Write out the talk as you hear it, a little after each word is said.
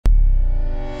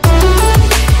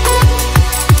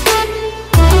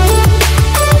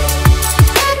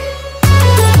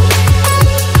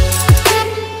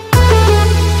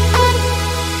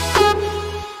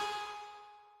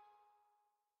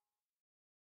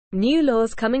New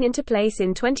laws coming into place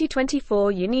in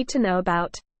 2024 you need to know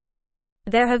about.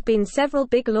 There have been several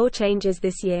big law changes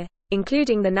this year,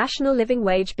 including the national living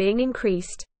wage being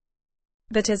increased.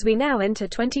 But as we now enter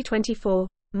 2024,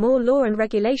 more law and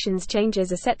regulations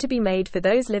changes are set to be made for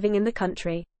those living in the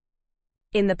country.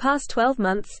 In the past 12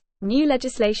 months, new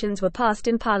legislations were passed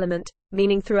in Parliament,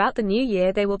 meaning throughout the new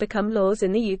year they will become laws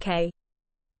in the UK.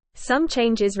 Some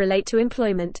changes relate to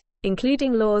employment,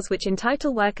 including laws which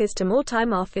entitle workers to more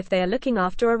time off if they are looking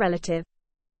after a relative,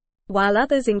 while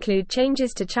others include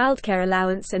changes to childcare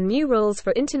allowance and new rules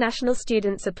for international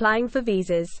students applying for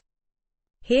visas.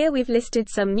 Here we've listed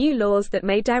some new laws that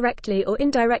may directly or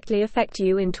indirectly affect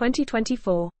you in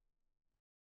 2024.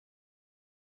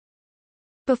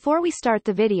 Before we start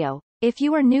the video, if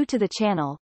you are new to the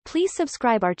channel, please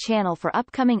subscribe our channel for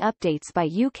upcoming updates by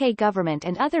UK government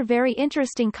and other very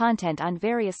interesting content on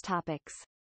various topics.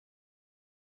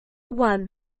 1.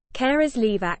 Carers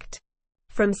Leave Act.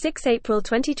 From 6 April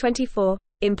 2024,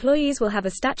 employees will have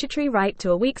a statutory right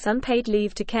to a week's unpaid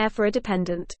leave to care for a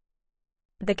dependent.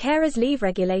 The Carers Leave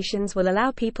regulations will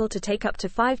allow people to take up to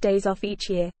 5 days off each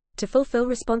year, to fulfill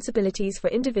responsibilities for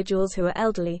individuals who are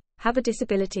elderly, have a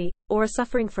disability, or are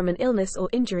suffering from an illness or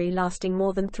injury lasting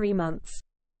more than 3 months.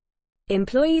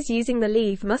 Employees using the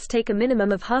leave must take a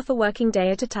minimum of half a working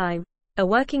day at a time, a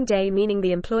working day meaning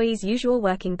the employee's usual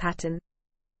working pattern.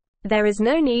 There is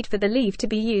no need for the leave to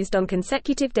be used on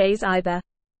consecutive days either.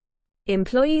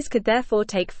 Employees could therefore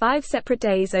take 5 separate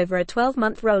days over a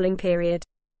 12-month rolling period.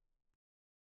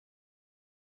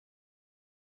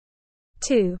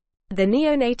 2. The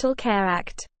Neonatal Care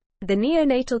Act. The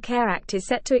Neonatal Care Act is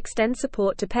set to extend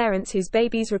support to parents whose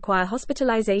babies require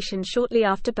hospitalization shortly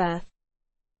after birth.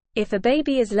 If a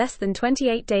baby is less than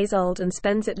 28 days old and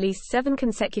spends at least 7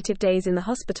 consecutive days in the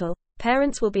hospital,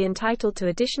 parents will be entitled to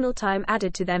additional time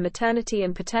added to their maternity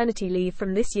and paternity leave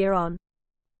from this year on.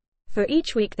 For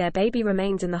each week their baby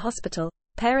remains in the hospital,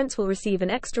 parents will receive an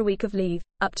extra week of leave,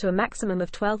 up to a maximum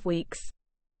of 12 weeks.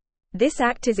 This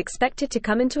act is expected to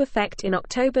come into effect in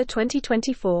October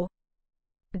 2024.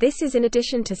 This is in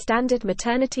addition to standard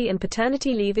maternity and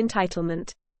paternity leave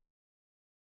entitlement.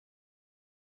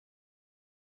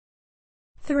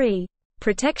 3.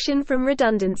 Protection from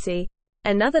redundancy.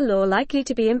 Another law likely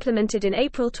to be implemented in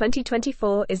April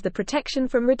 2024 is the Protection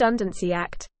from Redundancy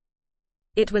Act.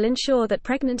 It will ensure that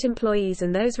pregnant employees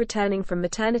and those returning from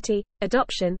maternity,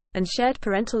 adoption, and shared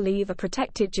parental leave are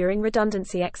protected during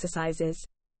redundancy exercises.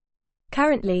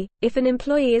 Currently, if an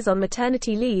employee is on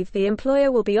maternity leave, the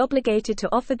employer will be obligated to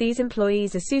offer these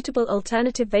employees a suitable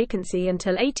alternative vacancy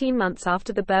until 18 months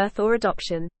after the birth or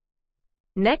adoption.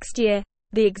 Next year,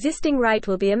 the existing right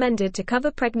will be amended to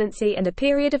cover pregnancy and a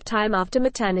period of time after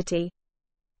maternity.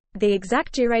 The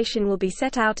exact duration will be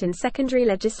set out in secondary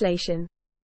legislation.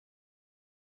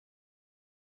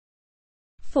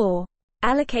 4.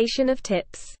 Allocation of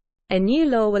tips. A new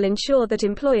law will ensure that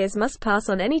employers must pass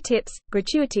on any tips,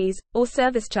 gratuities, or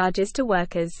service charges to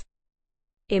workers.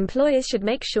 Employers should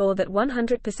make sure that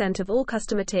 100% of all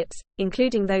customer tips,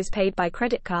 including those paid by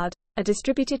credit card, are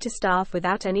distributed to staff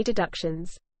without any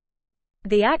deductions.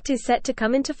 The Act is set to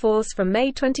come into force from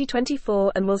May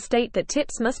 2024 and will state that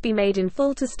tips must be made in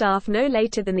full to staff no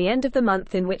later than the end of the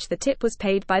month in which the tip was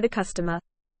paid by the customer.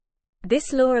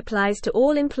 This law applies to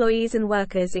all employees and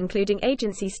workers including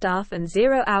agency staff and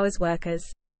zero-hours workers.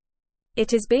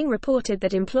 It is being reported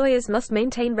that employers must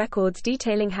maintain records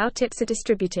detailing how tips are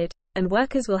distributed, and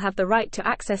workers will have the right to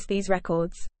access these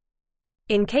records.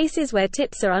 In cases where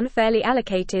tips are unfairly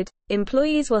allocated,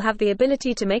 employees will have the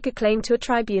ability to make a claim to a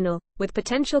tribunal, with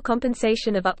potential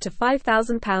compensation of up to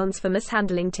 £5,000 for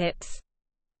mishandling tips.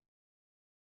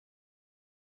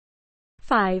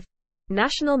 5.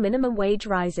 National minimum wage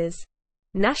rises.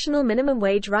 National minimum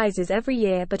wage rises every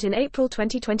year, but in April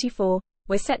 2024,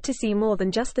 we're set to see more than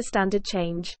just the standard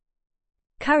change.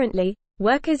 Currently,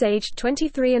 workers aged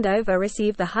 23 and over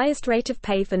receive the highest rate of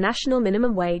pay for national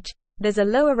minimum wage. There's a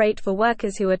lower rate for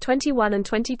workers who are 21 and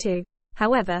 22.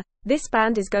 However, this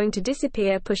band is going to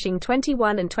disappear, pushing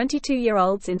 21 and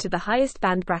 22-year-olds into the highest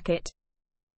band bracket.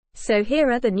 So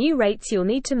here are the new rates you'll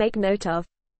need to make note of.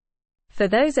 For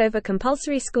those over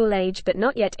compulsory school age but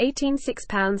not yet 18,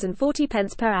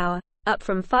 £6.40 per hour, up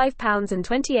from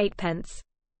 £5.28.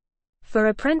 For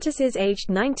apprentices aged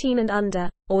 19 and under,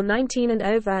 or 19 and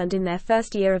over and in their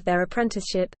first year of their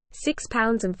apprenticeship,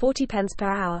 £6.40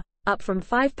 per hour, up from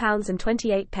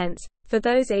 £5.28. For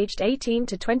those aged 18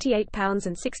 to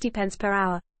 £28.60 per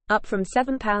hour, up from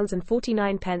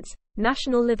 £7.49.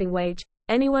 National living wage,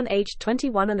 anyone aged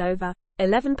 21 and over,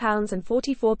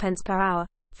 £11.44 per hour,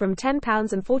 from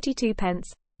 £10.42,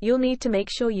 you'll need to make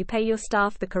sure you pay your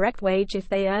staff the correct wage if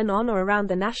they earn on or around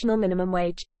the national minimum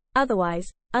wage. Otherwise,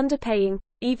 underpaying,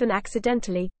 even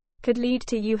accidentally, could lead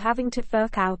to you having to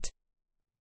fork out.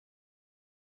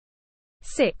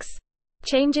 6.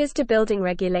 Changes to building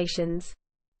regulations.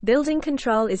 Building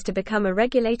control is to become a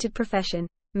regulated profession,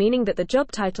 meaning that the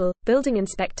job title, building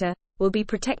inspector, will be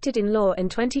protected in law in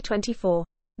 2024.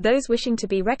 Those wishing to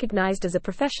be recognized as a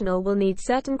professional will need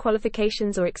certain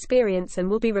qualifications or experience and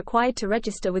will be required to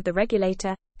register with the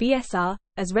regulator, BSR,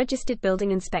 as registered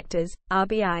building inspectors,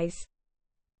 RBIs.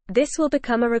 This will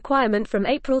become a requirement from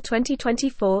April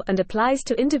 2024 and applies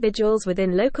to individuals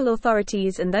within local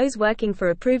authorities and those working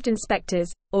for approved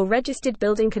inspectors, or registered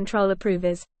building control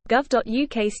approvers.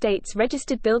 Gov.uk states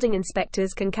registered building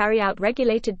inspectors can carry out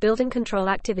regulated building control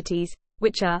activities,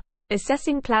 which are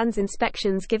assessing plans,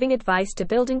 inspections, giving advice to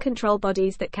building control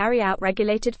bodies that carry out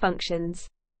regulated functions.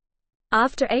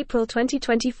 After April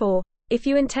 2024, if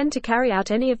you intend to carry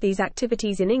out any of these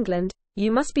activities in England,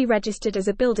 you must be registered as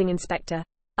a building inspector.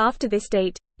 After this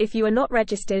date, if you are not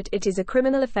registered, it is a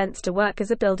criminal offence to work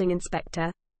as a building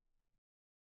inspector.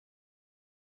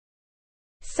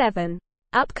 7.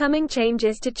 Upcoming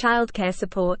changes to childcare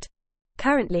support.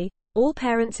 Currently, all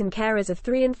parents and carers of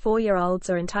 3 and 4-year-olds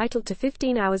are entitled to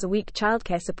 15 hours a week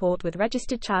childcare support with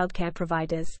registered childcare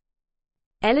providers.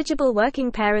 Eligible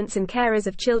working parents and carers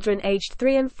of children aged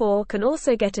 3 and 4 can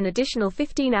also get an additional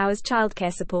 15 hours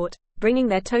childcare support, bringing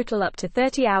their total up to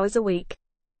 30 hours a week.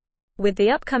 With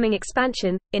the upcoming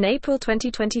expansion, in April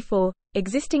 2024,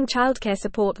 existing childcare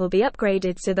support will be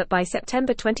upgraded so that by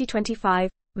September 2025,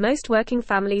 most working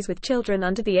families with children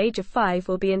under the age of 5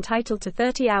 will be entitled to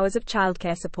 30 hours of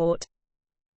childcare support.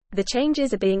 The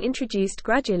changes are being introduced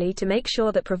gradually to make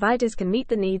sure that providers can meet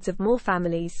the needs of more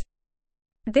families.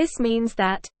 This means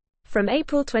that, from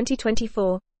April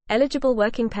 2024, eligible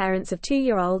working parents of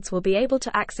 2-year-olds will be able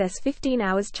to access 15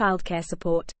 hours childcare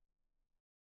support.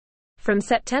 From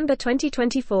September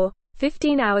 2024,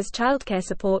 15 hours childcare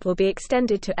support will be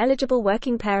extended to eligible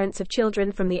working parents of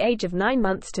children from the age of 9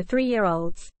 months to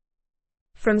 3-year-olds.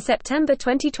 From September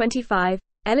 2025,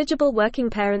 eligible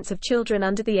working parents of children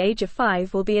under the age of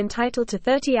 5 will be entitled to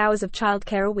 30 hours of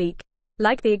childcare a week.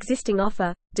 Like the existing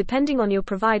offer, depending on your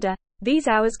provider, these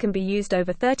hours can be used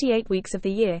over 38 weeks of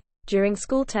the year, during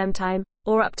school term time,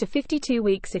 or up to 52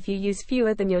 weeks if you use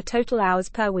fewer than your total hours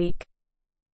per week.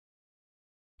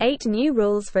 8 new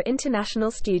rules for international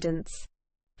students.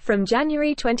 From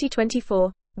January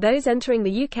 2024, those entering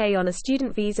the UK on a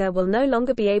student visa will no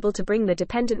longer be able to bring their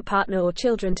dependent partner or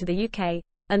children to the UK,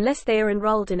 unless they are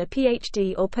enrolled in a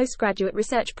PhD or postgraduate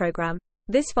research program.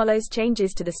 This follows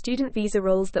changes to the student visa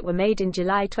rules that were made in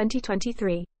July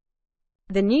 2023.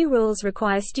 The new rules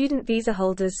require student visa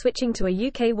holders switching to a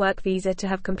UK work visa to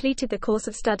have completed the course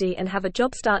of study and have a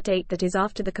job start date that is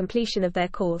after the completion of their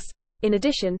course. In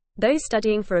addition, those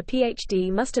studying for a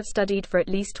PhD must have studied for at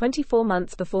least 24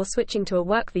 months before switching to a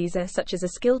work visa such as a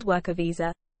skilled worker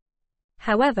visa.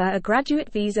 However, a graduate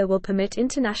visa will permit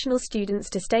international students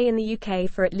to stay in the UK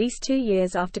for at least 2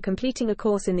 years after completing a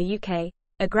course in the UK.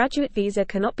 A graduate visa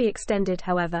cannot be extended,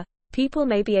 however. People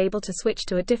may be able to switch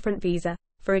to a different visa,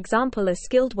 for example a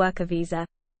skilled worker visa.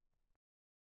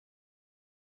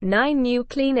 9 new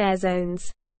clean air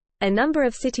zones. A number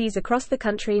of cities across the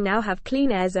country now have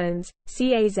clean air zones,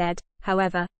 CAZ.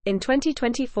 However, in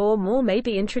 2024 more may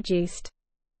be introduced.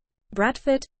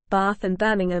 Bradford, Bath and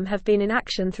Birmingham have been in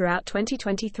action throughout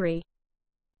 2023.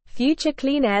 Future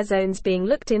clean air zones being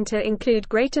looked into include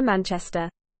Greater Manchester.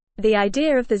 The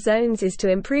idea of the zones is to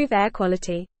improve air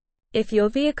quality. If your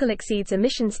vehicle exceeds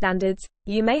emission standards,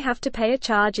 you may have to pay a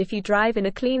charge if you drive in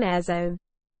a clean air zone.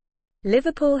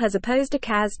 Liverpool has opposed a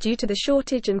CAZ due to the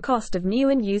shortage and cost of new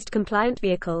and used compliant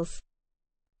vehicles.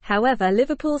 However,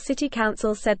 Liverpool City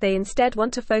Council said they instead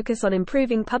want to focus on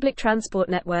improving public transport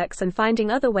networks and finding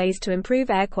other ways to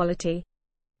improve air quality.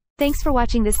 Thanks for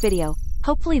watching this video.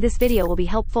 Hopefully this video will be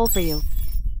helpful for you.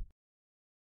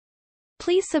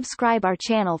 Please subscribe our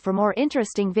channel for more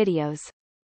interesting videos.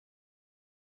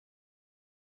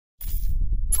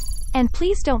 And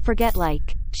please don't forget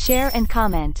like, share and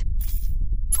comment.